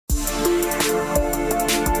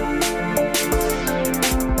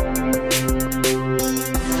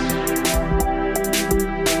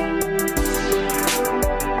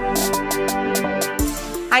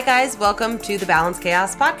Hi guys, welcome to the Balance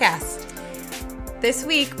Chaos podcast. This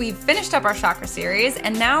week, we've finished up our chakra series,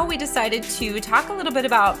 and now we decided to talk a little bit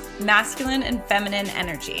about masculine and feminine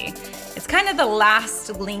energy. It's kind of the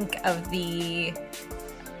last link of the,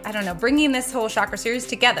 bringing this whole chakra series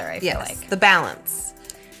together, I feel like. The balance.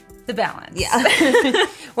 The balance. Yeah.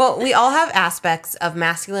 Well, we all have aspects of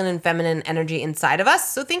masculine and feminine energy inside of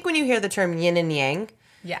us. So think when you hear the term yin and yang.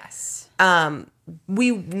 Yes.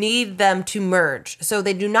 We need them to merge. So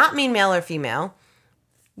they do not mean male or female.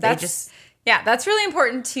 That's really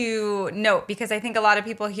important to note, because I think a lot of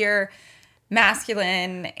people hear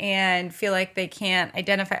masculine and feel like they can't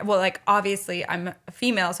identify. Well, like, obviously I'm a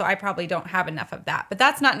female, so I probably don't have enough of that. But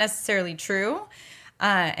that's not necessarily true.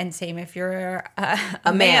 And same if you're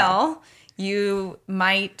a male, you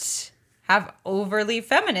might have overly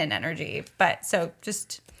feminine energy. But so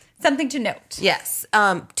just something to note. Yes.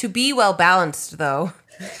 To be well balanced, though.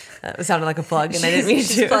 That sounded like a plug, and I didn't mean to.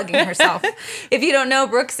 She's plugging herself. If you don't know,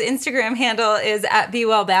 Brooke's Instagram handle is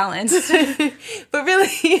 @BeWellBalanced. But really,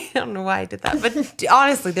 I don't know why I did that. But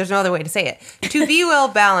honestly, there's no other way to say it. To be well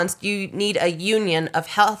balanced, you need a union of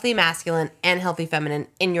healthy masculine and healthy feminine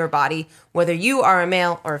in your body, whether you are a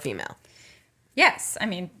male or a female. Yes.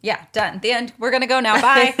 Done. The end. We're going to go now.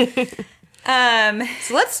 Bye.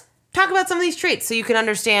 So let's talk about some of these traits so you can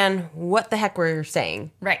understand what the heck we're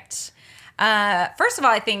saying. Right. First of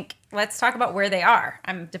all, I think let's talk about where they are.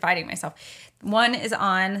 I'm dividing myself. One is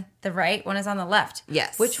on the right, one is on the left.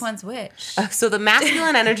 Yes. Which one's which? So the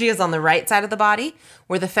masculine energy is on the right side of the body,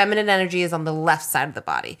 where the feminine energy is on the left side of the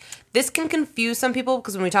body. This can confuse some people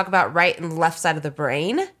because when we talk about right and left side of the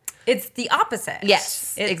brain, it's the opposite.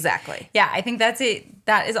 Yes, exactly. Yeah, I think that's it.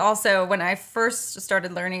 That is also when I first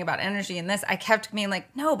started learning about energy in this, I kept being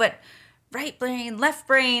like, no, but right brain, left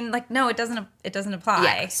brain, like, no, it doesn't apply.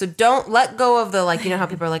 Yeah, so don't let go of the, like, you know how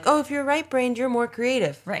people are like, oh, if you're right brained, you're more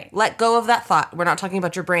creative. Right. Let go of that thought. We're not talking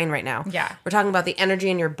about your brain right now. Yeah. We're talking about the energy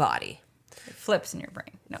in your body. It flips in your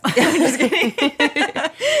brain. No, I'm just kidding.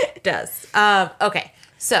 It does. Okay,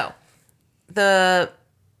 so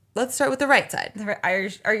let's start with the right side.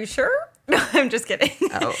 Are you sure? No, I'm just kidding.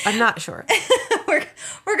 Oh, I'm not sure.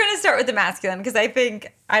 We're going to start with the masculine because I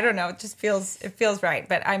think, I don't know, it feels right.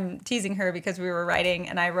 But I'm teasing her because we were writing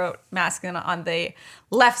and I wrote masculine on the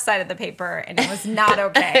left side of the paper and it was not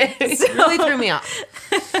okay. It really threw me off.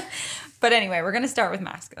 But anyway, we're going to start with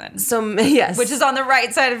masculine. So, yes. Which is on the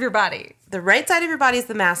right side of your body. The right side of your body is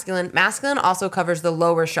the masculine. Masculine also covers the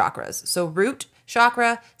lower chakras. So root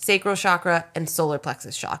chakra, sacral chakra, and solar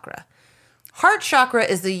plexus chakra. Heart chakra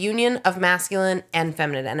is the union of masculine and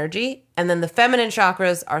feminine energy. And then the feminine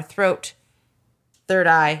chakras are throat, third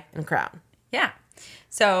eye, and crown. Yeah.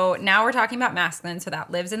 So now we're talking about masculine. So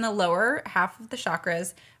that lives in the lower half of the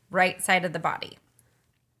chakras, right side of the body.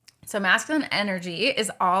 So masculine energy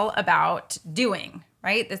is all about doing,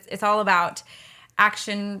 right? It's all about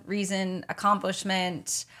action, reason,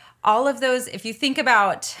 accomplishment, all of those. If you think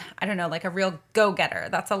about, like a real go-getter,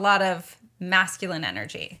 that's a lot of masculine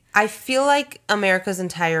energy. I feel like America's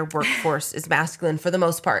entire workforce is masculine for the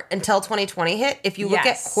most part until 2020 hit. If you look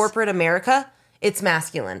at corporate America, it's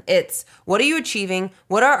masculine. It's what are you achieving?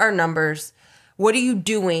 What are our numbers? What are you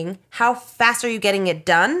doing? How fast are you getting it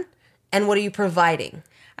done? And what are you providing?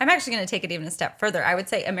 I'm actually going to take it even a step further. I would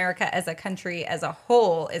say America as a country as a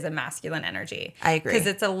whole is a masculine energy. I agree. Because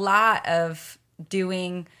it's a lot of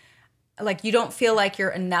doing. Like, you don't feel like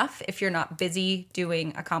you're enough if you're not busy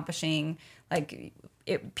doing, accomplishing,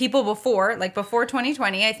 people before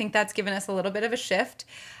 2020, I think that's given us a little bit of a shift.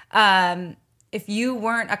 If you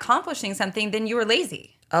weren't accomplishing something, then you were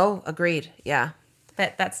lazy. Oh, agreed. Yeah.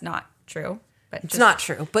 But that's not true. It's not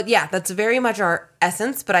true. But yeah, that's very much our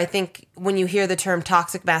essence. But I think when you hear the term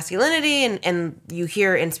toxic masculinity and you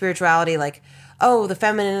hear in spirituality, like, oh, the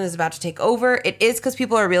feminine is about to take over, it is because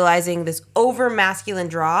people are realizing this over masculine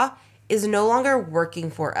draw is no longer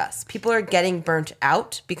working for us. People are getting burnt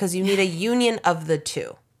out because you need a union of the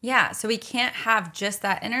two. Yeah, so we can't have just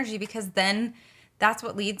that energy because then that's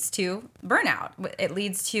what leads to burnout. It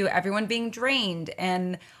leads to everyone being drained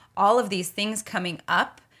and all of these things coming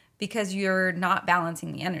up because you're not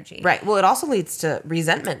balancing the energy. Right. Well, it also leads to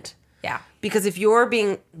resentment. Yeah. Because if you're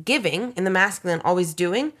being giving in the masculine, always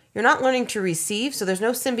doing, you're not learning to receive, so there's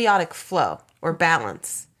no symbiotic flow or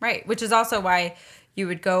balance. Right, which is also why you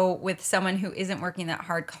would go with someone who isn't working that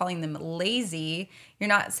hard, calling them lazy. You're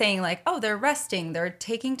not saying like, oh, they're resting. They're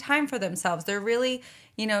taking time for themselves. They're really,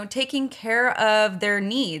 taking care of their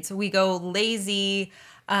needs. We go lazy,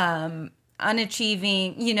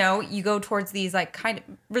 unachieving, you go towards these like kind of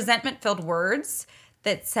resentment-filled words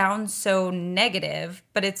that sounds so negative,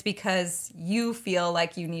 but it's because you feel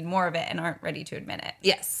like you need more of it and aren't ready to admit it.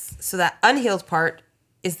 Yes. So that unhealed part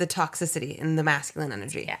is the toxicity in the masculine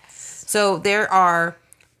energy. Yes. So there are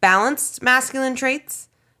balanced masculine traits,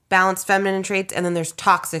 balanced feminine traits, and then there's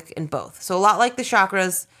toxic in both. So a lot like the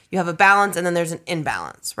chakras, you have a balance and then there's an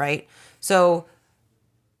imbalance, right? So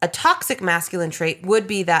a toxic masculine trait would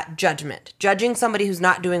be that judgment, judging somebody who's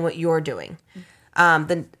not doing what you're doing.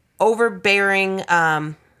 The overbearing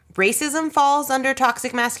racism falls under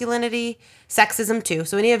toxic masculinity, sexism too.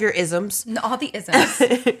 So any of your isms. All the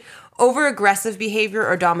isms. Over-aggressive behavior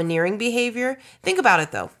or domineering behavior. Think about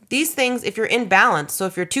it though. These things, if you're in balance, so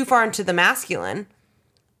if you're too far into the masculine,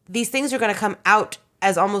 these things are going to come out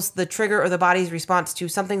as almost the trigger or the body's response to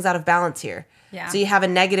something's out of balance here. Yeah. So you have a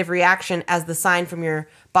negative reaction as the sign from your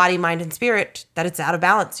body, mind, and spirit that it's out of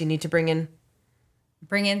balance. You need to bring in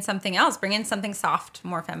something else, bring in something soft,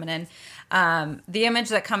 more feminine. The image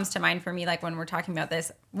that comes to mind for me, like when we're talking about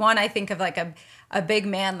this, one, I think of like a big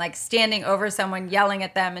man, like standing over someone, yelling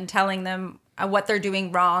at them and telling them what they're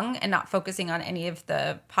doing wrong and not focusing on any of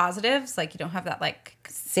the positives. Like you don't have that like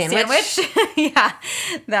sandwich. Yeah.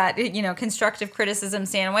 That, constructive criticism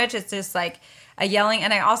sandwich. It's just like a yelling.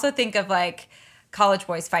 And I also think of like college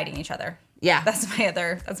boys fighting each other. Yeah. That's my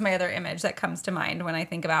other image that comes to mind when I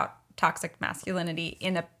think about toxic masculinity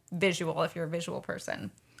in a visual, if you're a visual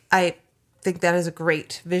person. I think that is a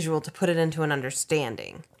great visual to put it into an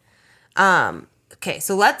understanding. Okay,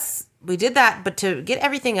 so we did that, but to get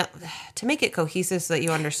everything up, to make it cohesive so that you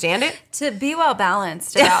understand it. To be well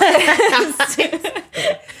balanced about it.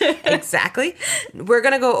 Exactly. We're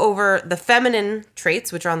going to go over the feminine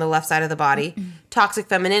traits, which are on the left side of the body, toxic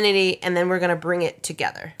femininity, and then we're going to bring it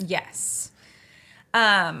together. Yes.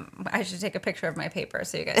 I should take a picture of my paper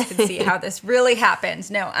so you guys can see how this really happened.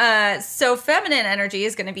 No. So feminine energy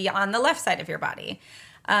is going to be on the left side of your body.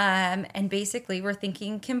 And basically we're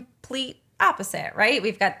thinking complete opposite, right?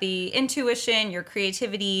 We've got the intuition, your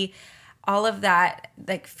creativity, all of that,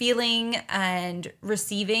 like feeling and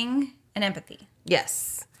receiving and empathy.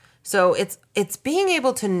 Yes. So it's being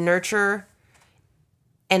able to nurture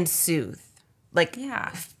and soothe. Like,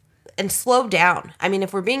 yeah. And slow down. I mean,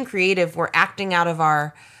 if we're being creative, we're acting out of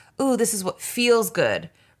our, ooh, this is what feels good,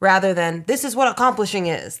 rather than this is what accomplishing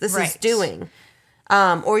is. This is doing.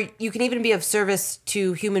 Or you can even be of service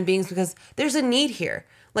to human beings because there's a need here.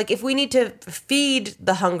 Like if we need to feed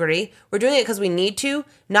the hungry, we're doing it because we need to,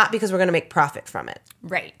 not because we're going to make profit from it.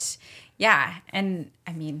 Right. Yeah. And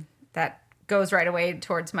I mean, that goes right away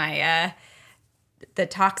towards my, the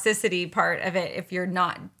toxicity part of it. If you're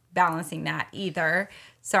not balancing that either.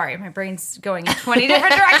 Sorry, my brain's going in 20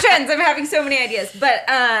 different directions. I'm having so many ideas. But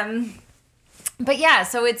yeah,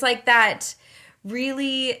 so it's like that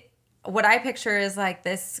really, what I picture is like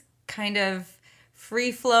this kind of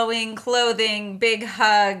free-flowing clothing, big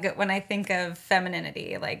hug when I think of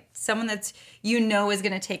femininity. Like someone that's, is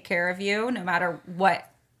going to take care of you no matter what.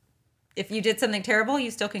 If you did something terrible,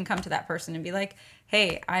 you still can come to that person and be like,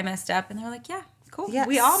 hey, I messed up. And they're like, yeah, cool. Yeah,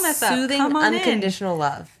 we all mess up. Soothing, unconditional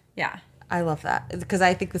love. Yeah. I love that because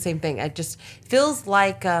I think the same thing. It just feels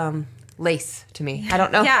like lace to me. I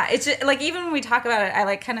don't know. Yeah, it's just, like even when we talk about it, I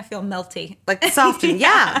like kind of feel melty, like soften.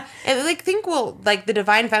 Yeah, and like think like the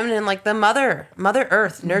divine feminine, like the mother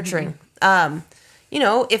Earth nurturing.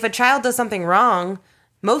 If a child does something wrong,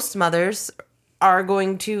 most mothers are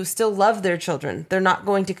going to still love their children. They're not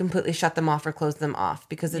going to completely shut them off or close them off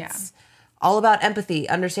because it's all about empathy,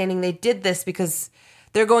 understanding they did this because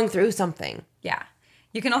they're going through something. Yeah.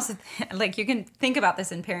 You can also, you can think about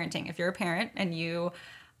this in parenting. If you're a parent and you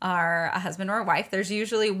are a husband or a wife, there's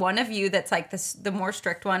usually one of you that's like the more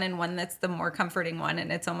strict one and one that's the more comforting one.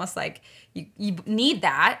 And it's almost like you need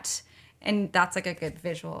that. And that's like a good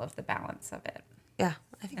visual of the balance of it. Yeah,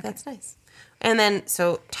 I think that's nice. And then,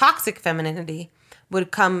 so toxic femininity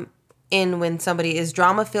would come in when somebody is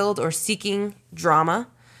drama-filled or seeking drama,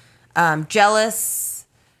 jealous.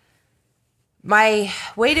 My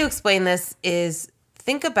way to explain this is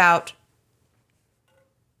think about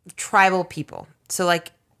tribal people. So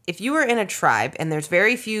like if you were in a tribe and there's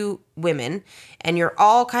very few women and you're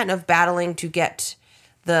all kind of battling to get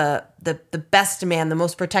the best man, the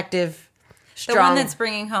most protective, strong. The one that's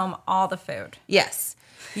bringing home all the food. Yes.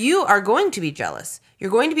 You are going to be jealous. You're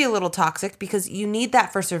going to be a little toxic because you need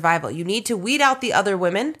that for survival. You need to weed out the other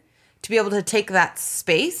women to be able to take that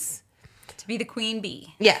space. To be the queen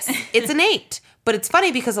bee. Yes. It's innate. But it's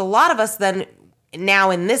funny because a lot of us then now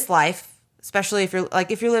in this life, especially if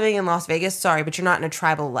you're living in Las Vegas, sorry, but you're not in a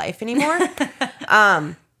tribal life anymore.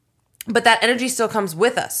 But that energy still comes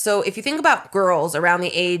with us. So if you think about girls around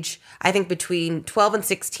the age, I think between 12 and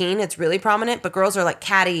 16, it's really prominent, but girls are like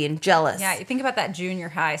catty and jealous. Yeah, you think about that junior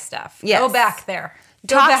high stuff. Yes. Go back there.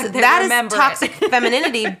 That is toxic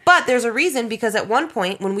femininity, but there's a reason, because at one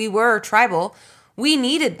point when we were tribal, we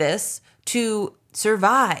needed this to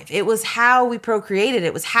survive. It was how we procreated.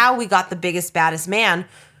 It was how we got the biggest, baddest man.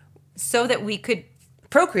 So that we could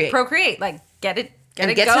procreate. Like get it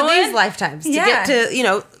and get to these lifetimes, to get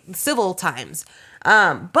to, civil times.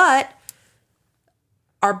 But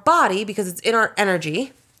our body, because it's in our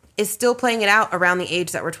energy, is still playing it out around the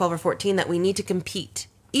age that we're 12 or 14 that we need to compete,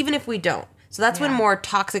 even if we don't. So that's when more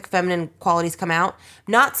toxic feminine qualities come out.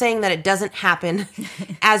 Not saying that it doesn't happen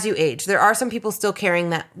as you age. There are some people still carrying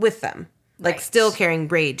that with them, like still carrying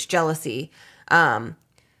rage, jealousy. Well,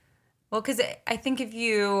 because I think if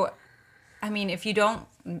you don't,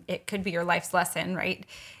 it could be your life's lesson, right?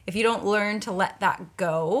 If you don't learn to let that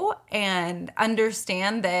go and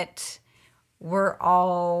understand that we're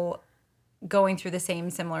all going through the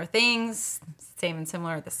similar things,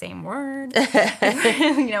 the same word.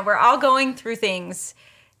 We're all going through things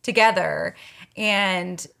together.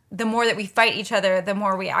 And the more that we fight each other, the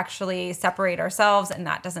more we actually separate ourselves, and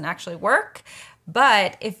that doesn't actually work.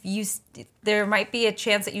 But there might be a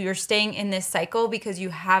chance that you're staying in this cycle because you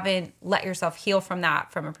haven't let yourself heal from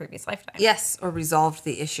that from a previous lifetime. Yes, or resolved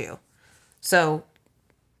the issue. So,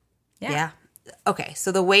 yeah. Okay,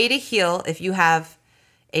 so the way to heal, if you have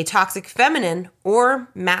a toxic feminine or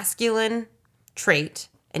masculine trait,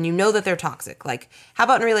 and you know that they're toxic, like how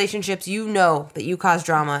about in relationships, you know that you cause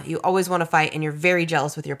drama, you always want to fight, and you're very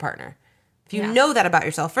jealous with your partner. If you know that about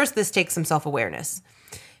yourself, first, this takes some self-awareness.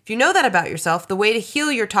 If you know that about yourself, the way to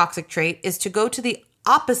heal your toxic trait is to go to the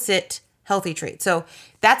opposite healthy trait. So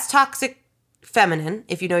that's toxic feminine,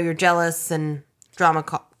 if you know you're jealous and drama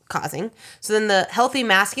causing. So then the healthy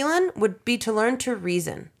masculine would be to learn to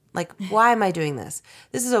reason. Like, why am I doing this?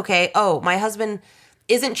 This is okay. Oh, my husband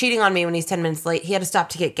isn't cheating on me when he's 10 minutes late. He had to stop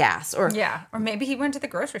to get gas. Or maybe he went to the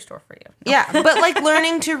grocery store for you. No. Yeah, but like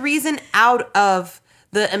learning to reason out of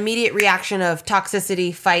the immediate reaction of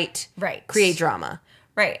toxicity, fight, create drama.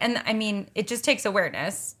 Right. And I mean, it just takes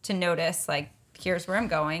awareness to notice, like, here's where I'm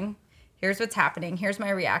going. Here's what's happening. Here's my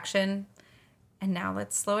reaction. And now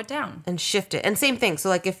let's slow it down. And shift it. And same thing. So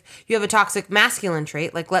like if you have a toxic masculine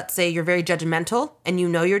trait, like let's say you're very judgmental and you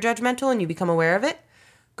know you're judgmental and you become aware of it,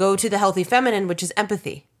 go to the healthy feminine, which is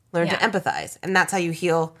empathy. Learn to empathize. And that's how you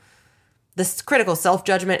heal this critical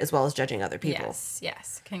self-judgment as well as judging other people.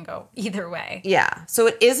 Yes. Can go either way. Yeah. So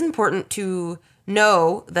it is important to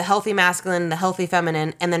know the healthy masculine, the healthy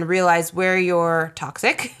feminine, and then realize where your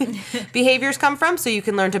toxic behaviors come from so you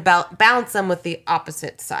can learn to balance them with the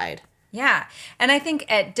opposite side. Yeah. And I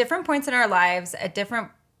think at different points in our lives, at different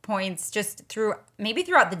points just throughout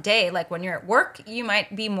the day, like when you're at work, you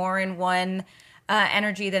might be more in one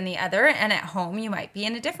energy than the other. And at home, you might be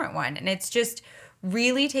in a different one. And it's just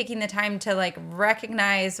really taking the time to like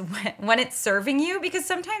recognize when it's serving you, because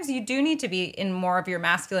sometimes you do need to be in more of your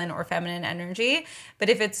masculine or feminine energy. But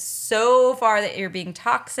if it's so far that you're being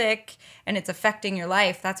toxic and it's affecting your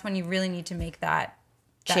life, that's when you really need to make that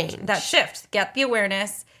change, that shift. Get the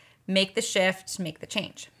awareness, make the shift, make the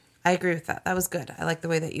change. I agree with that. That was good. I like the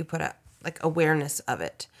way that you put it, like awareness of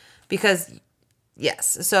it. Because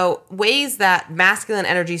yes, so ways that masculine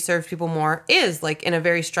energy serves people more is like in a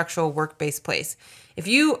very structural work-based place. If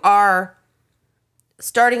you are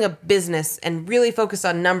starting a business and really focused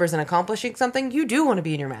on numbers and accomplishing something, you do want to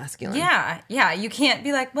be in your masculine. Yeah. You can't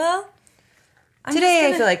be like, well,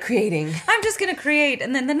 today I feel like creating. I'm just going to create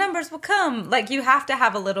and then the numbers will come. Like you have to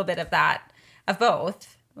have a little bit of that, of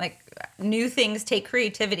both. Like new things take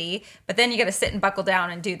creativity, but then you got to sit and buckle down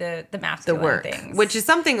and do the masculine work, things. Which is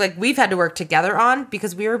something like we've had to work together on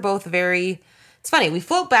because we were both very, it's funny, we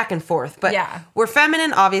float back and forth, but we're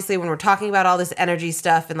feminine, obviously, when we're talking about all this energy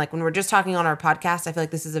stuff. And like when we're just talking on our podcast, I feel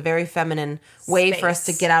like this is a very feminine way for us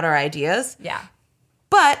to get out our ideas. Yeah.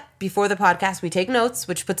 But before the podcast, we take notes,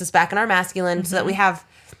 which puts us back in our masculine so that we have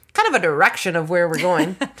kind of a direction of where we're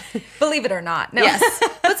going. Believe it or not. No. Yes.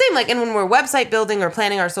 But same, like, and when we're website building or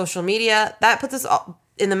planning our social media, that puts us all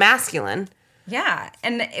in the masculine. Yeah.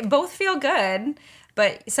 And both feel good,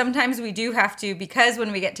 but sometimes we do have to, because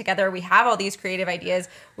when we get together, we have all these creative ideas.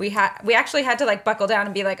 We actually had to like buckle down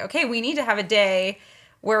and be like, okay, we need to have a day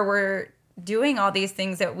where we're doing all these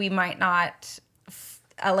things that we might not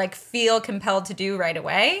like feel compelled to do right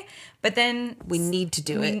away. But then we need to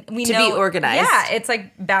do it to be organized. Yeah, it's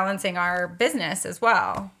like balancing our business as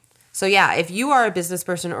well. So yeah, if you are a business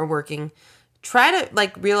person or working, try to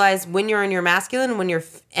like realize when you're in your masculine, when you're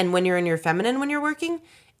in your feminine when you're working,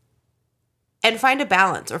 and find a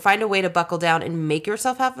balance or find a way to buckle down and make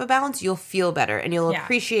yourself have a balance. You'll feel better and you'll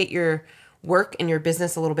appreciate your work and your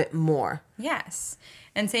business a little bit more. Yes.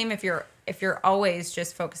 And same if you're always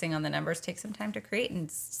just focusing on the numbers, take some time to create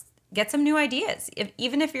and get some new ideas.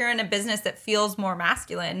 Even if you're in a business that feels more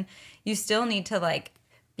masculine, you still need to like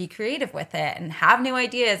be creative with it and have new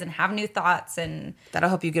ideas and have new thoughts, and that'll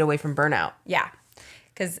help you get away from burnout. Yeah.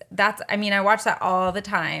 Because I watch that all the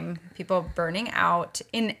time. People burning out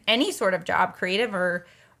in any sort of job, creative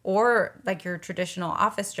or like your traditional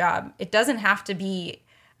office job. It doesn't have to be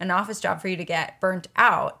an office job for you to get burnt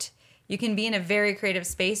out. You can be in a very creative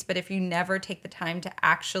space, but if you never take the time to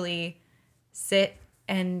actually sit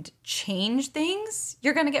and change things,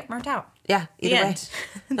 you're going to get burnt out. Yeah, either way.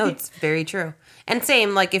 No, it's very true. And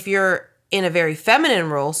same, like if you're in a very feminine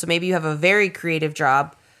role, so maybe you have a very creative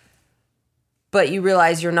job, but you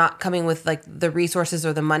realize you're not coming with like the resources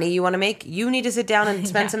or the money you want to make, you need to sit down and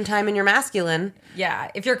spend some time in your masculine. Yeah,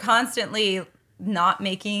 if you're constantly not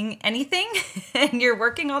making anything and you're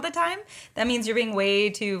working all the time, that means you're being way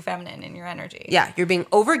too feminine in your energy. Yeah, you're being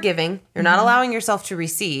overgiving. You're not allowing yourself to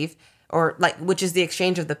receive, or like, which is the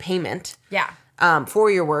exchange of the payment. Yeah. For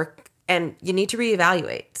your work, and you need to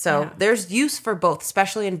reevaluate. So there's use for both,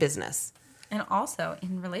 especially in business. And also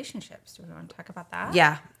in relationships. Do we want to talk about that?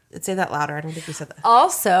 Yeah. Say that louder. I don't think you said that.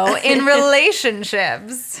 Also in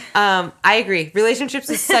relationships. I agree. Relationships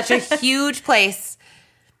is such a huge place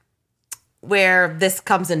where this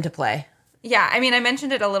comes into play. Yeah, I mean, I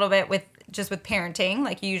mentioned it a little bit with parenting.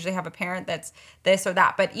 Like, you usually have a parent that's this or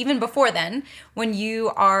that. But even before then, when you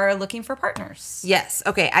are looking for partners. Yes.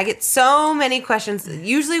 Okay, I get so many questions,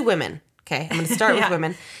 usually women. Okay, I'm going to start with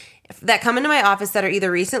women that come into my office that are either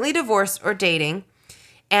recently divorced or dating.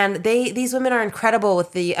 And these women are incredible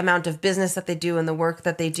with the amount of business that they do and the work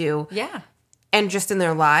that they do. Yeah. And just in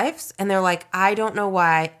their lives, and they're like, I don't know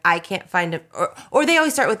why I can't find it. Or they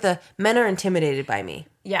always start with the men are intimidated by me.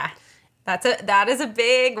 Yeah, that is a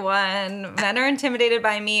big one. Men are intimidated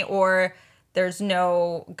by me, or there's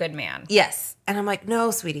no good man. Yes, and I'm like, no,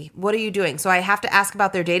 sweetie, what are you doing? So I have to ask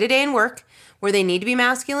about their day-to-day in work, where they need to be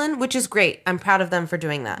masculine, which is great. I'm proud of them for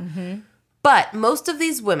doing that. Mm-hmm. But most of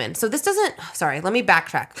these women, so this doesn't. Sorry, let me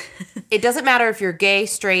backtrack. It doesn't matter if you're gay,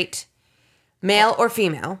 straight, male, or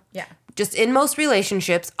female. Yeah. Just in most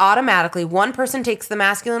relationships, automatically, one person takes the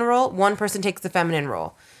masculine role, one person takes the feminine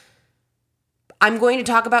role. I'm going to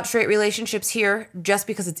talk about straight relationships here just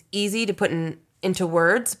because it's easy to put into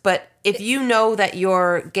words. But if you know that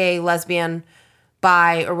you're gay, lesbian,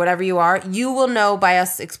 bi, or whatever you are, you will know by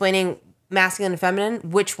us explaining masculine and feminine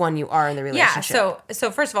which one you are in the relationship. Yeah,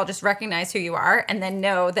 so first of all, just recognize who you are and then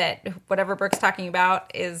know that whatever Brooke's talking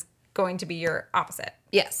about is going to be your opposite.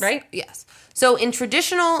 Yes. Right? Yes. So in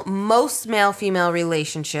traditional, most male-female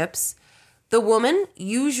relationships, the woman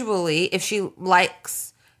usually, if she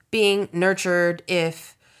likes being nurtured,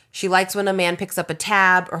 if she likes when a man picks up a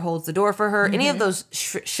tab or holds the door for her, any of those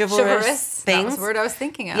chivalrous things. That was the word I was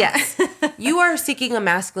thinking of. Yes. You are seeking a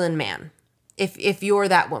masculine man if you're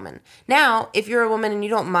that woman. Now, if you're a woman and you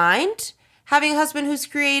don't mind having a husband who's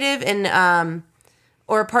creative and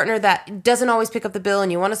or a partner that doesn't always pick up the bill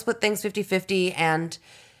and you want to split things 50-50 and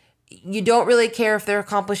you don't really care if they're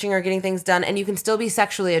accomplishing or getting things done and you can still be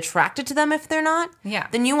sexually attracted to them if they're not,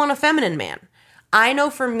 then you want a feminine man. I know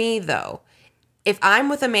for me, though, if I'm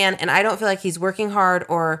with a man and I don't feel like he's working hard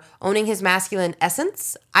or owning his masculine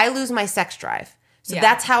essence, I lose my sex drive. So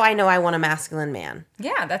that's how I know I want a masculine man.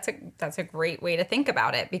 Yeah, that's a great way to think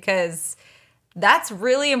about it because that's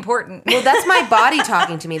really important. Well, that's my body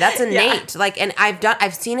talking to me. That's innate. Like, and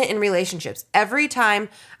I've seen it in relationships. Every time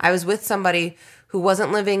I was with somebody who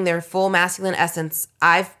wasn't living their full masculine essence,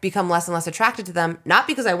 I've become less and less attracted to them, not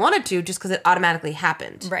because I wanted to, just because it automatically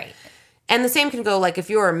happened. Right. And the same can go, like, if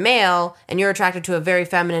you're a male and you're attracted to a very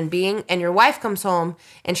feminine being and your wife comes home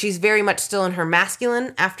and she's very much still in her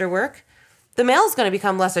masculine after work, the male is going to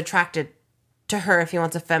become less attracted to her if he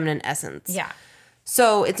wants a feminine essence. Yeah.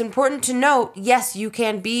 So it's important to note, yes, you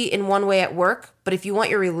can be in one way at work, but if you want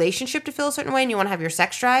your relationship to feel a certain way and you want to have your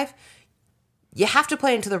sex drive, you have to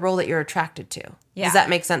play into the role that you're attracted to. Yeah. Does that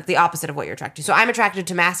make sense? The opposite of what you're attracted to. So I'm attracted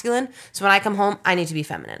to masculine, so when I come home, I need to be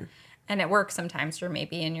feminine. And at work, sometimes you're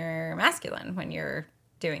maybe in your masculine when you're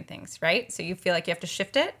doing things, right? So you feel like you have to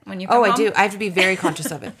shift it when you come home? Oh, I do. I have to be very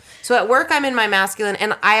conscious of it. So at work, I'm in my masculine,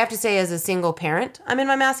 and I have to say as a single parent, I'm in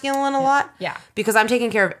my masculine a lot. Yeah. Because I'm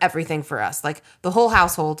taking care of everything for us, like the whole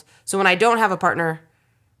household. So when I don't have a partner,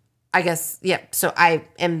 I guess, so I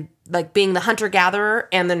am like being the hunter-gatherer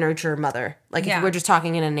and the nurture mother. Like if we're just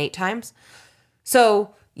talking in innate times.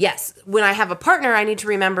 So yes, when I have a partner, I need to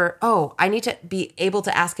remember, oh, I need to be able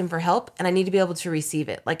to ask him for help and I need to be able to receive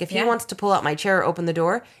it. Like if he wants to pull out my chair or open the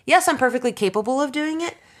door, yes, I'm perfectly capable of doing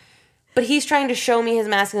it. But he's trying to show me his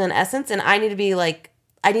masculine essence and I need to be like,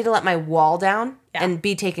 I need to let my wall down and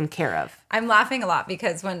be taken care of. I'm laughing a lot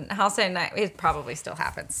because when Halstead and I, it probably still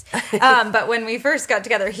happens, but when we first got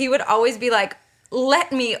together, he would always be like,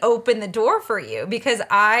 let me open the door for you, because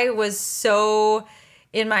I was so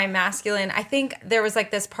in my masculine. I think there was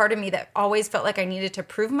like this part of me that always felt like I needed to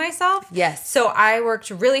prove myself. Yes. So I worked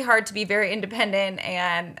really hard to be very independent,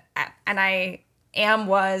 and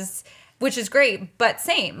was, which is great, but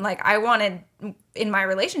same. Like I wanted, in my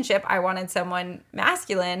relationship, I wanted someone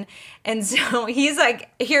masculine. And so he's like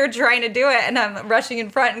here trying to do it, and I'm rushing in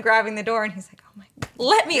front and grabbing the door, and he's like, oh my,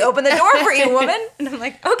 let me open the door for you, woman. And I'm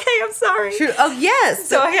like, okay, I'm sorry. True. Oh, yes.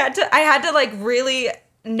 So I had to like really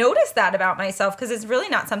notice that about myself, because it's really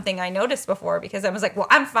not something I noticed before, because I was like, well,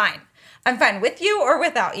 I'm fine. I'm fine with you or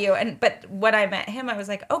without you. But when I met him, I was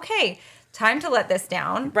like, okay, time to let this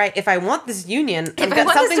down. Right. If I want this union, something's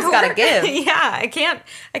got to give. Yeah, I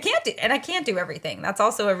can't do everything. That's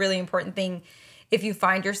also a really important thing. If you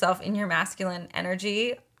find yourself in your masculine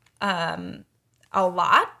energy a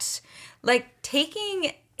lot, like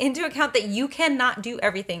taking into account that you cannot do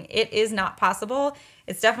everything. It is not possible.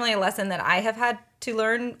 It's definitely a lesson that I have had to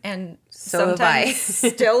learn, and sometimes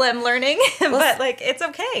still am learning. But like, it's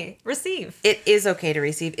okay. Receive. It is okay to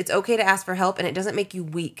receive. It's okay to ask for help, and it doesn't make you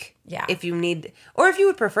weak. Yeah. If you need, or if you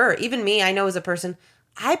would prefer. Even me, I know as a person,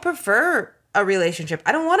 I prefer a relationship.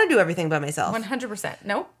 I don't want to do everything by myself. 100%.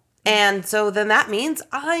 Nope. And so then that means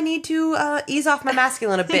I need to ease off my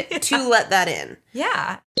masculine a bit to let that in.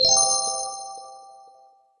 Yeah.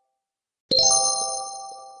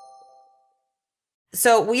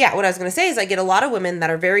 So, well, yeah, what I was going to say is I get a lot of women that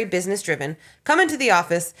are very business driven come into the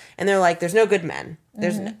office and they're like, there's no good men.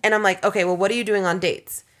 And I'm like, okay, well, what are you doing on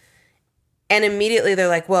dates? And immediately they're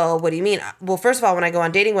like, well, what do you mean? Well, first of all, when I go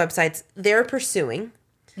on dating websites, they're pursuing.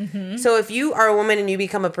 Mm-hmm. So if you are a woman and you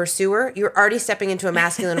become a pursuer, you're already stepping into a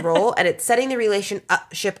masculine role, and it's setting the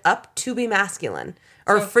relationship up to be masculine,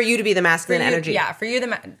 or for you to be the masculine energy. Yeah, for you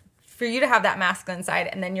to have that masculine side,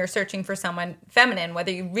 and then you're searching for someone feminine,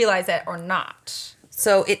 whether you realize it or not.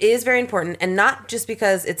 So it is very important, and not just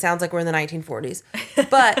because it sounds like we're in the 1940s,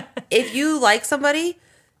 but if you like somebody,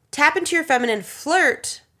 tap into your feminine,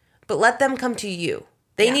 flirt, but let them come to you.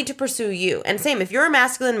 They need to pursue you. And same, if you're a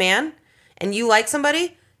masculine man and you like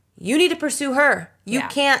somebody, you need to pursue her. You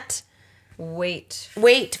can't wait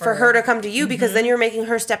for her to come to you, because then you're making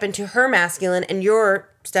her step into her masculine and you're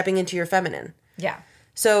stepping into your feminine. Yeah.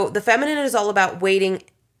 So the feminine is all about waiting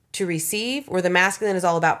to receive, where the masculine is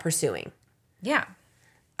all about pursuing. Yeah.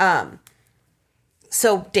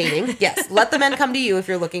 So dating, yes, let the men come to you if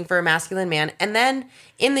you're looking for a masculine man. And then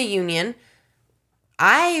in the union,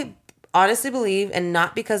 I honestly believe, and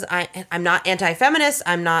not because I'm not anti-feminist,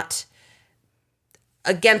 I'm not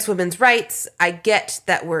against women's rights. I get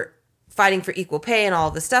that we're fighting for equal pay and all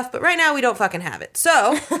of this stuff, but right now we don't fucking have it.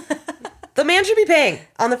 So the man should be paying.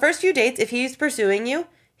 On the first few dates, if he's pursuing you,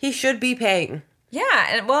 he should be paying.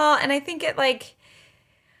 Yeah, and I think it, like,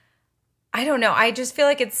 I don't know. I just feel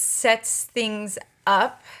like it sets things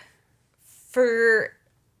up for,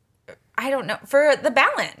 I don't know, for the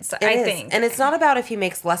balance, I think. And it's not about if he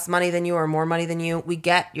makes less money than you or more money than you. We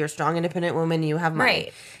get you're a strong, independent woman, you have money.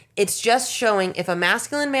 Right. It's just showing if a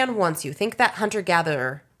masculine man wants you. Think that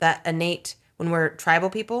hunter-gatherer, that innate, when we're tribal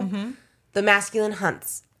people, the masculine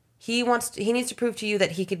hunts. He needs to prove to you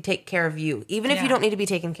that he can take care of you, even if you don't need to be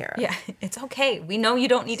taken care of. Yeah, it's okay. We know you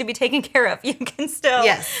don't need to be taken care of. You can still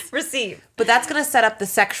receive. But that's going to set up the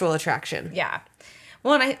sexual attraction. Yeah.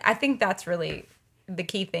 Well, and I think that's really the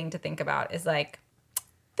key thing to think about, is like,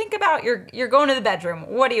 think about you're going to the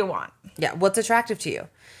bedroom. What do you want? Yeah, what's attractive to you?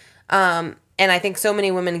 And I think so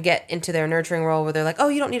many women get into their nurturing role where they're like, oh,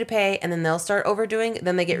 you don't need to pay. And then they'll start overdoing.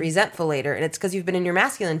 Then they get resentful later. And it's because you've been in your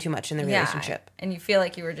masculine too much in the relationship. And you feel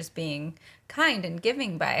like you were just being kind and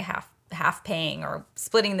giving by half paying or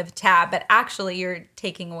splitting the tab. But actually, you're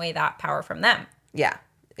taking away that power from them. Yeah,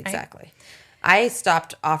 exactly. Right? I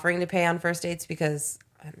stopped offering to pay on first dates because,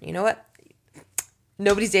 you know what?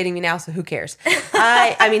 Nobody's dating me now, so who cares?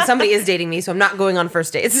 I mean, somebody is dating me, so I'm not going on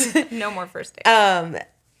first dates. No more first dates.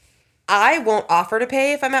 I won't offer to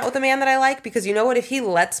pay if I'm out with a man that I like, because you know what? If he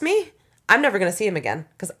lets me, I'm never going to see him again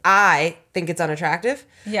because I think it's unattractive.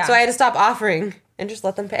 Yeah. So I had to stop offering and just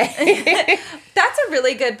let them pay. That's a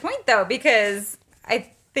really good point, though, because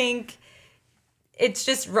I think it's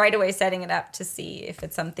just right away setting it up to see if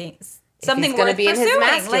it's something worth going to be pursuing. In his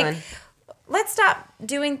masculine. Like, let's stop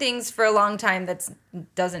doing things for a long time that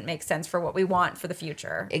doesn't make sense for what we want for the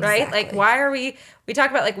future, Exactly. right? Like, why are we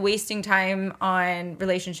talk about like wasting time on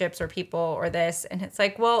relationships or people or this, and it's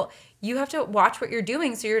like, well, you have to watch what you're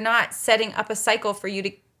doing so you're not setting up a cycle for you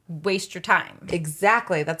to waste your time.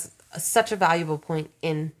 Exactly. That's such a valuable point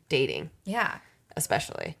in dating. Yeah.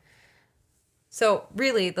 Especially. So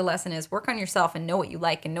really the lesson is work on yourself and know what you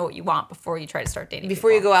like and know what you want before you try to start dating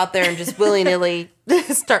Before you go out there and just willy-nilly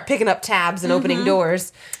start picking up tabs and opening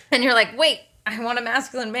doors. And you're like, wait, I want a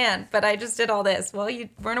masculine man, but I just did all this. Well, you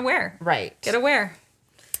weren't aware. Right. Get aware.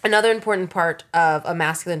 Another important part of a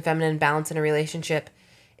masculine-feminine balance in a relationship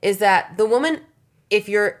is that the woman, if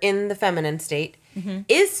you're in the feminine state,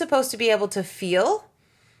 is supposed to be able to feel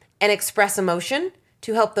and express emotion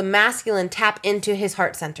to help the masculine tap into his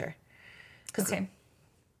heart center. Okay.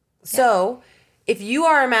 So, if you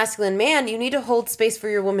are a masculine man, you need to hold space for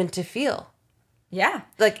your woman to feel. Yeah.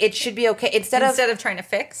 Like, it should be okay. Instead of trying to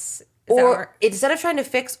fix. Instead of trying to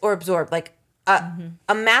fix or absorb. Like,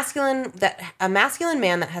 a masculine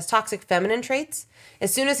man that has toxic feminine traits,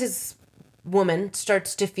 as soon as his woman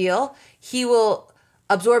starts to feel, he will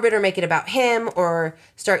absorb it or make it about him or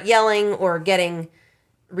start yelling or getting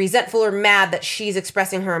resentful or mad that she's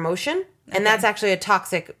expressing her emotion. And that's actually a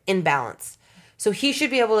toxic imbalance. So he should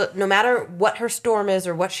be able to, no matter what her storm is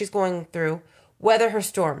or what she's going through, weather her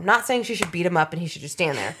storm. Not saying she should beat him up and he should just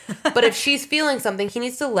stand there. But if she's feeling something, he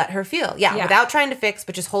needs to let her feel. Yeah, without trying to fix,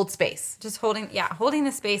 but just hold space. Just holding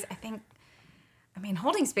the space.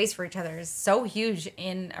 Holding space for each other is so huge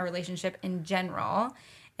in a relationship in general.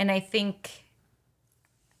 And I think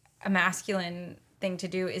a masculine thing to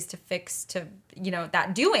do is to fix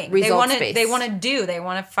that doing. Space. They want to do. They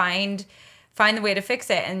want to find the way to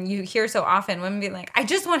fix it. And you hear so often women be like, I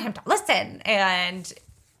just want him to listen. And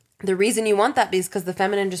the reason you want that is because the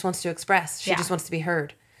feminine just wants to express. She just wants to be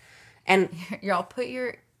heard. And y'all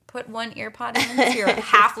put one ear pod in so you're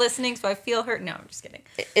half listening so I feel hurt. No, I'm just kidding.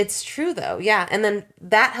 It's true though. Yeah. And then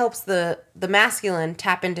that helps the masculine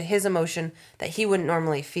tap into his emotion that he wouldn't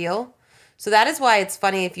normally feel. So that is why it's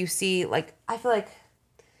funny if you see, like, I feel like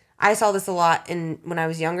I saw this a lot when I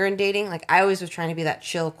was younger in dating. Like, I always was trying to be that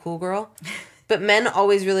chill, cool girl. But men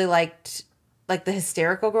always really liked, like, the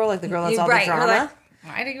hysterical girl, like the girl that's all the drama. Like,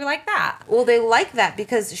 why do you like that? Well, they like that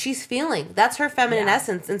because she's feeling. That's her feminine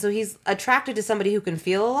essence. And so he's attracted to somebody who can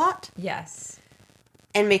feel a lot. Yes.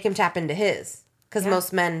 And make him tap into his. Because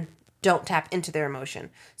most men don't tap into their emotion.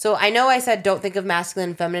 So I know I said don't think of masculine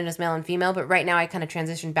and feminine as male and female, but right now I kind of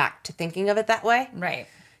transitioned back to thinking of it that way. Right.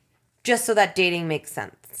 Just so that dating makes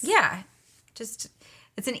sense. Yeah. Just,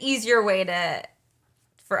 it's an easier way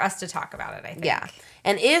for us to talk about it, I think. Yeah.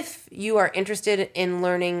 And if you are interested in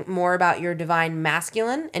learning more about your divine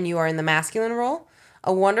masculine and you are in the masculine role,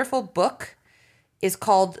 a wonderful book is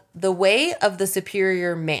called The Way of the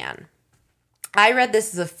Superior Man. I read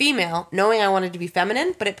this as a female, knowing I wanted to be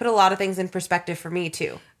feminine, but it put a lot of things in perspective for me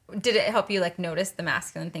too. Did it help you, like, notice the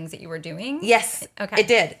masculine things that you were doing? Yes, okay. It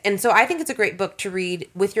did. And so I think it's a great book to read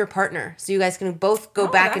with your partner. So you guys can both go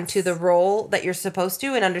back into the role that you're supposed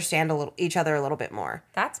to and understand each other a little bit more.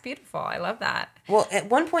 That's beautiful. I love that. Well, at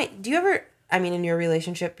one point, do you ever, in your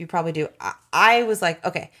relationship, you probably do. I was like,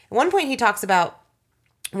 okay. At one point he talks about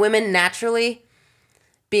women naturally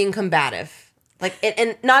being combative. Like,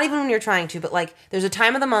 and not even when you're trying to, but like there's a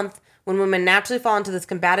time of the month when women naturally fall into this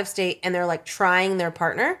combative state and they're like trying their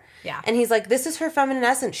partner. Yeah. And he's like, this is her feminine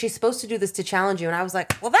essence. She's supposed to do this to challenge you. And I was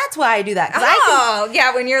like, well, that's why I do that.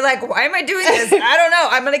 Yeah. When you're like, why am I doing this? I don't know.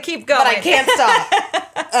 I'm going to keep going. But I can't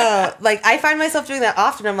stop. Like, I find myself doing that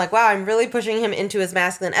often. I'm like, wow, I'm really pushing him into his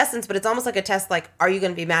masculine essence. But it's almost like a test, like, are you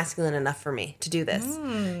going to be masculine enough for me to do this?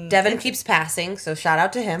 Devin keeps passing, so shout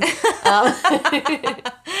out to him.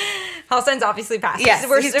 Halston's obviously passing. Yes,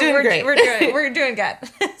 he's doing great. We're doing good.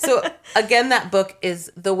 So, again, that book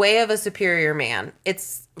is The Way of a Superior Man.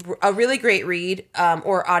 It's a really great read,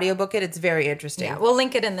 or audiobook it. It's very interesting. Yeah, we'll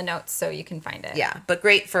link it in the notes so you can find it. Yeah, but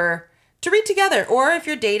great to read together. Or if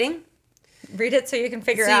you're dating, read it so you can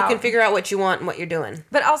figure out what you want and what you're doing.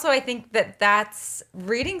 But also, I think that's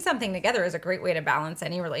reading something together is a great way to balance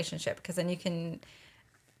any relationship, because then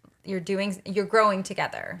you're growing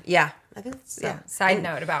together. Yeah, I think so. Yeah. Side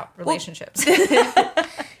note about relationships.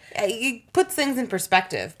 It puts things in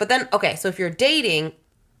perspective. But then, okay, so if you're dating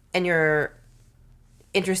and you're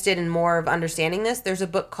interested in more of understanding this, there's a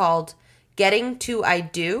book called Getting to I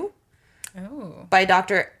Do by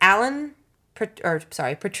Dr.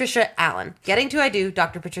 Patricia Allen. Getting to I Do,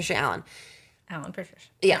 Dr. Patricia Allen. Patricia.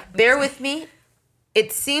 Yeah, bear with me.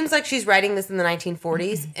 it seems like she's writing this in the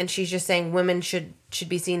 1940s and she's just saying women should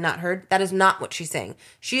be seen, not heard. That is not what she's saying.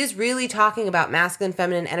 She is really talking about masculine,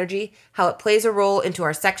 feminine energy, how it plays a role into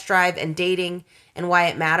our sex drive and dating and why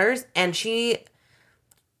it matters. And she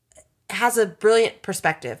has a brilliant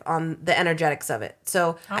perspective on the energetics of it.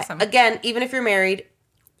 So awesome. Again, even if you're married,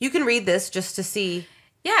 you can read this just to see.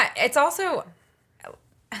 Yeah, it's also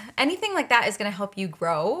anything like that is going to help you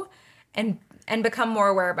grow and become more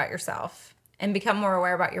aware about yourself and become more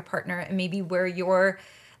aware about your partner and maybe where you're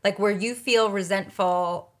like where you feel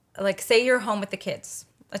resentful. Like say you're home with the kids.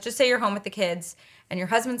 Let's just say you're home with the kids and your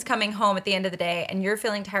husband's coming home at the end of the day and you're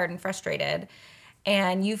feeling tired and frustrated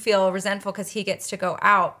and you feel resentful because he gets to go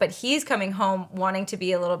out, but he's coming home wanting to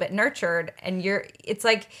be a little bit nurtured. And it's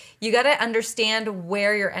like you got to understand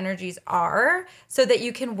where your energies are so that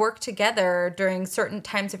you can work together during certain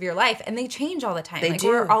times of your life. And they change all the time. They do.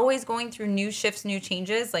 We're always going through new shifts, new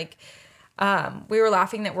changes. Like we were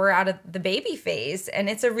laughing that we're out of the baby phase, and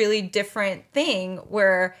it's a really different thing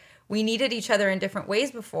where we needed each other in different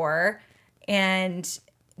ways before, and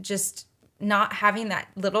just not having that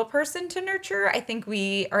little person to nurture, I think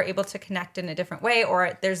we are able to connect in a different way,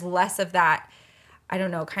 or there's less of that, I don't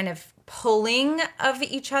know, kind of pulling of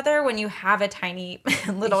each other when you have a tiny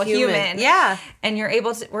little human. Yeah. And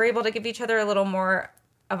we're able to give each other a little more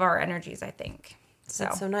of our energies, I think. So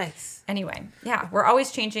That's so nice. Anyway, yeah, we're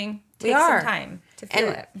always changing. Take We are. some time to feel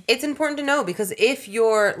And it. it's important to know because if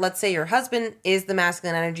let's say your husband is the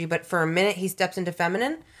masculine energy, but for a minute he steps into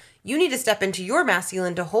feminine, you need to step into your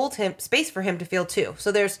masculine to hold space for him to feel too.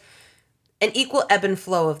 So there's an equal ebb and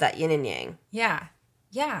flow of that yin and yang. Yeah.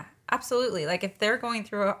 Yeah, absolutely. Like if they're going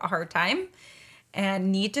through a hard time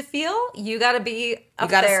and need to feel, you got to be up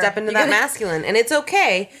You got to there. step into that masculine. And it's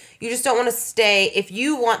okay. You just don't want to stay. If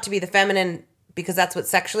you want to be the feminine because that's what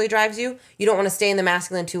sexually drives you, you don't want to stay in the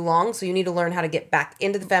masculine too long. So you need to learn how to get back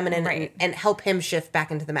into the feminine and help him shift back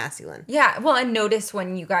into the masculine. Yeah. Well, and notice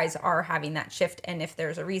when you guys are having that shift and if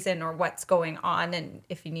there's a reason or what's going on and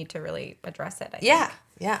if you need to really address it. I think.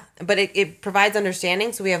 Yeah. But it provides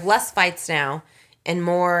understanding. So we have less fights now and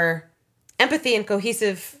more empathy and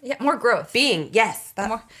cohesive. Yeah. More growth. Being. Yes.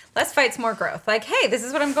 Less fights, more growth. Like, hey, this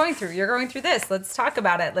is what I'm going through. You're going through this. Let's talk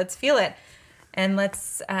about it. Let's feel it. And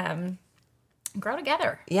let's grow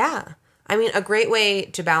together. Yeah. I mean, a great way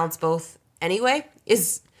to balance both anyway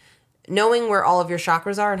is knowing where all of your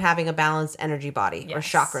chakras are and having a balanced energy body or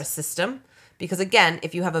chakra system. Because again,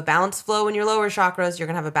 if you have a balanced flow in your lower chakras, you're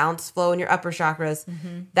going to have a balanced flow in your upper chakras.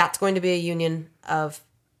 Mm-hmm. That's going to be a union of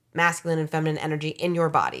masculine and feminine energy in your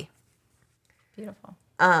body. Beautiful.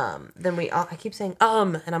 Then I keep saying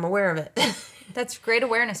and I'm aware of it. That's great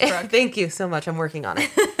awareness, Brooke. Thank you so much. I'm working on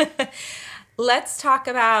it. Let's talk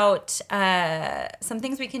about some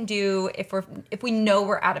things we can do if we know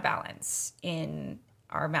we're out of balance in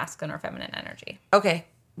our masculine or feminine energy. Okay.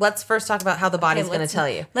 Let's first talk about how the body's going to tell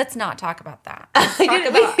you. Let's not talk about that. Let's talk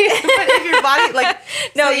about but if your body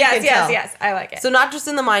no, so yes, I like it. So not just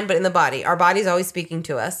in the mind, but in the body. Our body's always speaking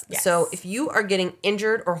to us. Yes. So if you are getting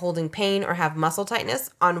injured or holding pain or have muscle tightness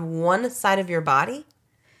on one side of your body,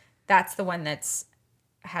 that's the one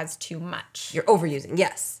has too much. You're overusing.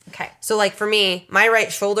 Yes. Okay. So like for me, my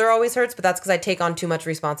right shoulder always hurts, but that's because I take on too much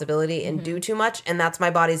responsibility and do too much. And that's my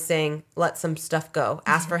body's saying, let some stuff go.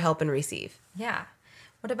 Ask for help and receive. Yeah.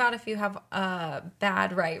 What about if you have a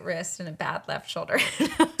bad right wrist and a bad left shoulder?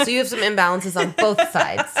 So you have some imbalances on both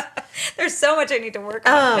sides. There's so much I need to work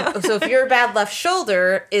on. So if your bad left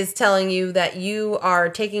shoulder is telling you that you are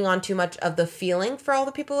taking on too much of the feeling for all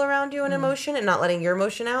the people around you and emotion and not letting your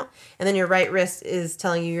emotion out, and then your right wrist is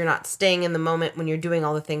telling you you're not staying in the moment when you're doing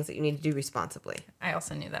all the things that you need to do responsibly. I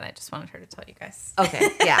also knew that. I just wanted her to tell you guys. Okay,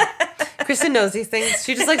 yeah. Kristen knows these things.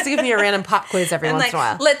 She just likes to give me a random pop quiz every once in a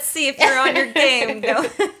while. Let's see if you're on your game. No.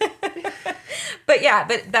 But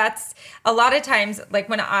that's a lot of times, like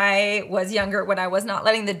when I was younger, when I was not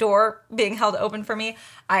letting the door being held open for me,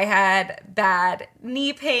 I had bad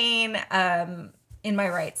knee pain in my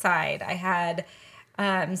right side. I had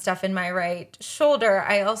stuff in my right shoulder.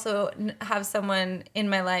 I also have someone in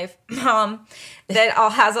my life, mom, that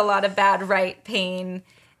has a lot of bad right pain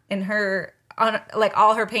in her,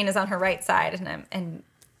 all her pain is on her right side. And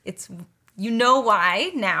it's,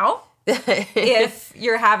 why now. If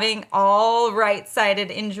you're having all right-sided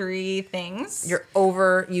injury things. You're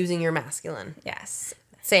overusing your masculine. Yes.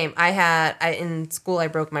 Same. In school, I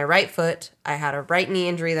broke my right foot. I had a right knee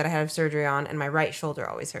injury that I had surgery on, and my right shoulder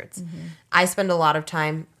always hurts. Mm-hmm. I spend a lot of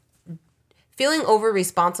time feeling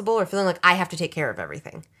over-responsible or feeling like I have to take care of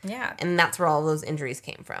everything. Yeah. And that's where all those injuries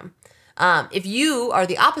came from. If you are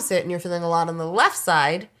the opposite and you're feeling a lot on the left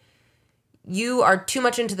side, you are too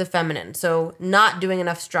much into the feminine. So not doing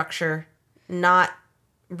enough structure, not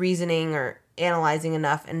reasoning or analyzing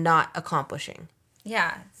enough, and not accomplishing.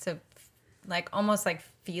 Yeah. So like almost like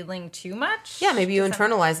feeling too much. Yeah, maybe you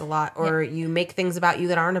internalize a lot, or you make things about you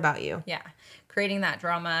that aren't about you. Yeah. Creating that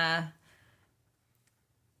drama.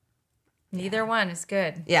 Neither one is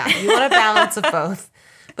good. Yeah, you want a balance of both.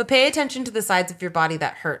 But pay attention to the sides of your body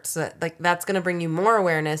that hurt. So that's going to bring you more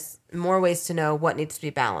awareness, more ways to know what needs to be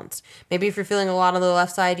balanced. Maybe if you're feeling a lot on the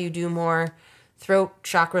left side, you do more throat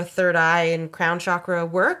chakra, third eye, and crown chakra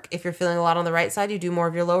work. If you're feeling a lot on the right side, you do more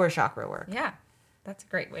of your lower chakra work. Yeah, that's a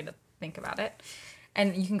great way to think about it.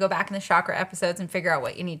 And you can go back in the chakra episodes and figure out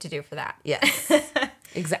what you need to do for that. Yes,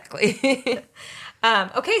 exactly.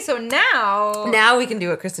 Okay, so now we can do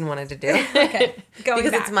what Kristen wanted to do. Okay, going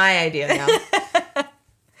because back. It's my idea now.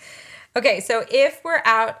 Okay, so if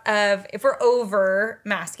we're over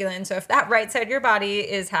masculine, so if that right side of your body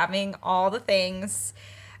is having all the things,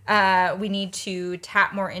 we need to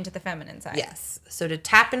tap more into the feminine side. Yes. So to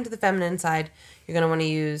tap into the feminine side, you're going to want to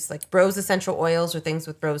use like rose essential oils or things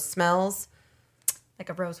with rose smells. Like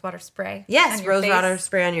a rose water spray. Yes, rose water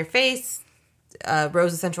spray on your face,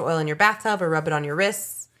 rose essential oil in your bathtub, or rub it on your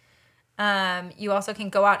wrists. You also can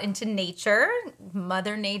go out into nature,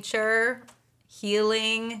 Mother Nature,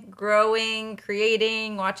 healing, growing,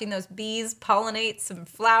 creating, watching those bees pollinate some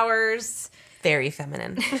flowers. Very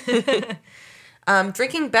feminine.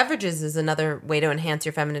 Drinking beverages is another way to enhance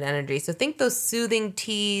your feminine energy. So think those soothing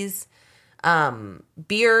teas,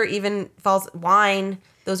 beer, even wine.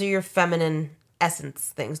 Those are your feminine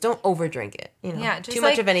essence things. Don't overdrink it. Yeah, too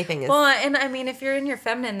much of anything is. Well, and I mean, if you're in your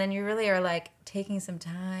feminine, then you really are like taking some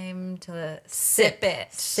time to sip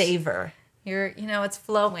it, savor. It's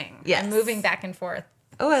flowing. Yes. And moving back and forth.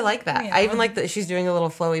 Oh, I like that. Yeah. I even like that she's doing a little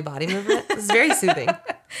flowy body movement. It's very soothing.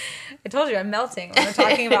 I told you I'm melting when we're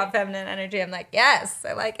talking about feminine energy. I'm like, yes,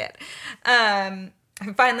 I like it. I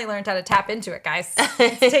finally learned how to tap into it, guys.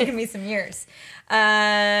 It's taken me some years.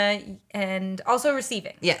 And also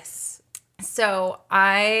receiving. Yes. So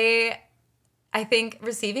I think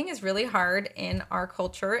receiving is really hard in our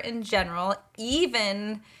culture in general,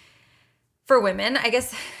 even for women. I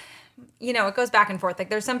guess, it goes back and forth. Like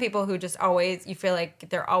there's some people who just always, you feel like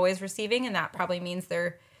they're always receiving, and that probably means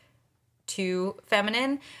they're too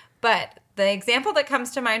feminine. But the example that comes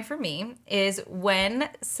to mind for me is when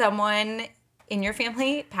someone in your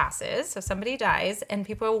family passes, so somebody dies, and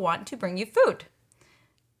people want to bring you food,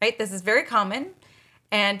 right? This is very common.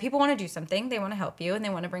 And people want to do something. They want to help you and they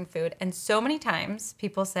want to bring food. And so many times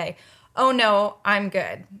people say, oh, no, I'm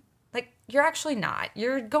good. Like, you're actually not.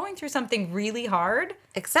 You're going through something really hard.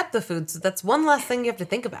 Accept the food. So that's one less thing you have to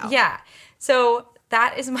think about. Yeah. So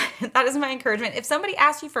that is my encouragement. If somebody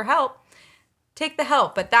asks you for help, take the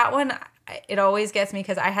help. But that one, it always gets me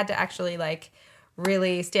because I had to actually like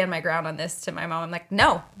really stand my ground on this to my mom. I'm like,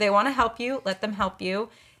 no, they want to help you. Let them help you.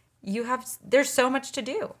 There's so much to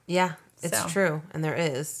do. Yeah. It's true, and there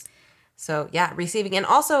is. So, yeah, receiving. And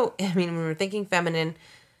also, I mean, when we're thinking feminine,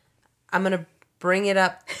 I'm going to bring it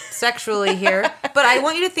up sexually here, but I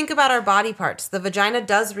want you to think about our body parts. The vagina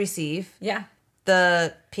does receive. Yeah.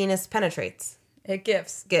 The penis penetrates. It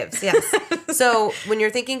gives. Gives, yes. So, when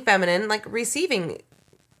you're thinking feminine, like receiving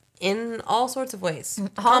in all sorts of ways.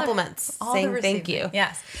 Compliments, saying thank you.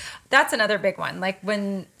 Yes. That's another big one. Like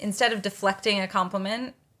when, instead of deflecting a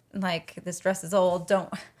compliment, like this dress is old,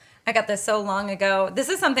 I got this so long ago. This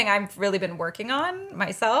is something I've really been working on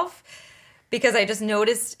myself because I just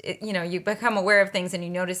noticed, you become aware of things and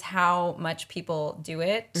you notice how much people do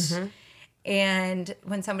it. Mm-hmm. And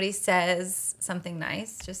when somebody says something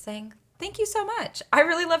nice, just saying, thank you so much. I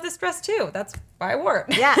really love this dress too. That's why I wore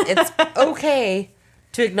it. Yeah, it's okay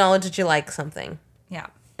to acknowledge that you like something. Yeah.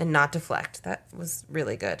 And not deflect. That was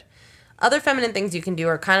really good. Other feminine things you can do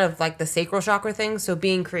are kind of like the sacral chakra things. So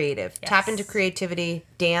being creative. Yes. Tap into creativity,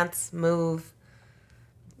 dance, move,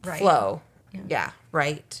 flow. Yeah,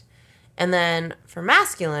 right. And then for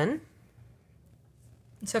masculine.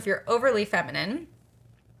 So if you're overly feminine.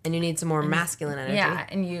 And you need some more masculine energy. Yeah,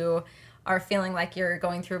 and you are feeling like you're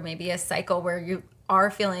going through maybe a cycle where you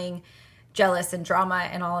are feeling jealous and drama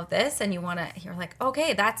and all of this. And you're like,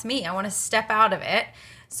 okay, that's me. I want to step out of it.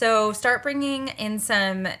 So start bringing in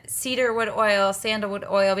some cedarwood oil, sandalwood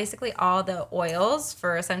oil, basically all the oils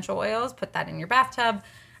for essential oils. Put that in your bathtub.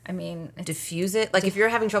 I mean, diffuse it. Like if you're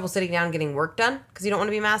having trouble sitting down and getting work done because you don't want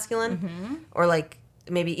to be masculine, mm-hmm. or like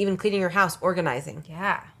maybe even cleaning your house, organizing.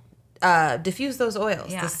 Yeah. Diffuse those oils.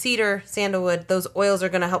 Yeah. The cedar, sandalwood, those oils are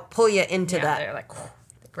going to help pull you into that. They're like,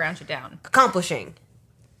 they ground you down. Accomplishing.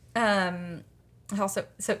 Also,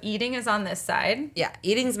 so eating is on this side. Yeah,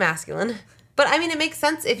 eating's masculine. But I mean, it makes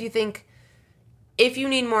sense if you think if you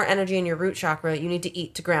need more energy in your root chakra, you need to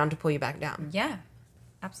eat to ground to pull you back down. Yeah,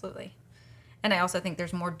 absolutely. And I also think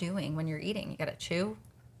there's more doing when you're eating. You got to chew,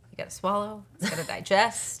 you got to swallow, you got to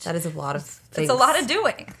digest. That is a lot of things. It's a lot of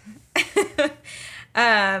doing.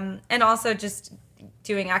 And also just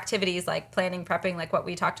doing activities like planning, prepping, like what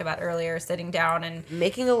we talked about earlier, sitting down and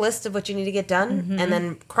making a list of what you need to get done and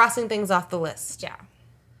then crossing things off the list. Yeah.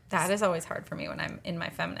 That is always hard for me when I'm in my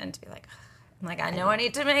feminine to be like, I'm like, I know I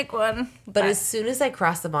need to make one. But as soon as I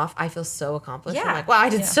cross them off, I feel so accomplished. Yeah. I'm like, wow, I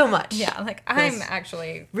did so much. Yeah, like I'm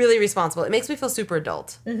actually really responsible. It makes me feel super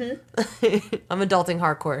adult. Mm-hmm. I'm adulting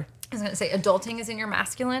hardcore. I was going to say, adulting is in your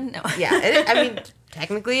masculine? No. Yeah, I mean,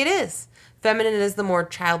 technically it is. Feminine is the more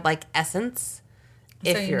childlike essence.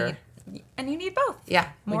 So you need both. Yeah,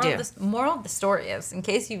 moral of the story is, in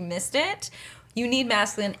case you missed it, you need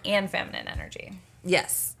masculine and feminine energy.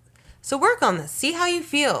 Yes. So work on this. See how you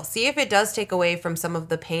feel. See if it does take away from some of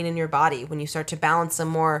the pain in your body when you start to balance them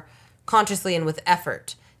more consciously and with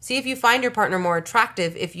effort. See if you find your partner more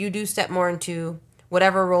attractive if you do step more into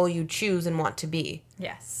whatever role you choose and want to be.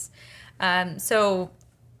 Yes. So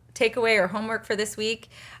takeaway or homework for this week,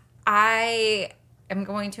 I am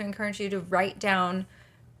going to encourage you to write down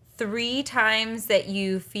 3 times that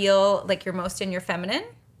you feel like you're most in your feminine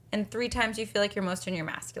and 3 times you feel like you're most in your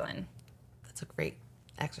masculine. That's a great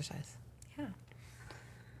exercise. Yeah.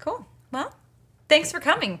 Cool. Well, thanks for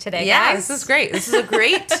coming today, yeah, guys. this is great. This is a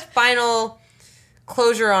great final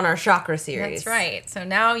closure on our chakra series. That's right. So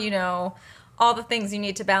now you know all the things you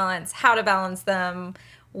need to balance, how to balance them,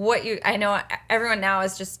 I know everyone now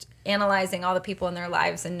is just analyzing all the people in their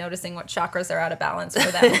lives and noticing what chakras are out of balance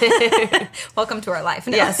for them. Welcome to our life.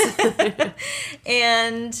 No. Yes.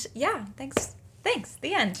 And yeah, thanks.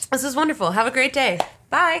 The end. This is wonderful. Have a great day.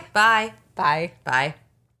 Bye. Bye. Bye. Bye.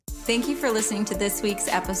 Thank you for listening to this week's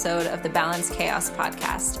episode of the Balanced Chaos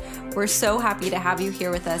podcast. We're so happy to have you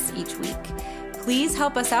here with us each week. Please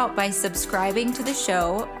help us out by subscribing to the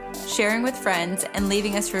show, sharing with friends, and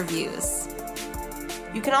leaving us reviews.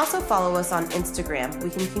 You can also follow us on Instagram. We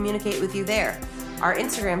can communicate with you there. Our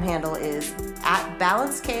Instagram handle is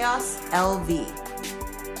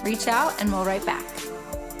 @BalanceChaosLV. Reach out and we'll write back.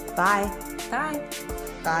 Bye. Bye.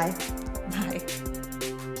 Bye. Bye.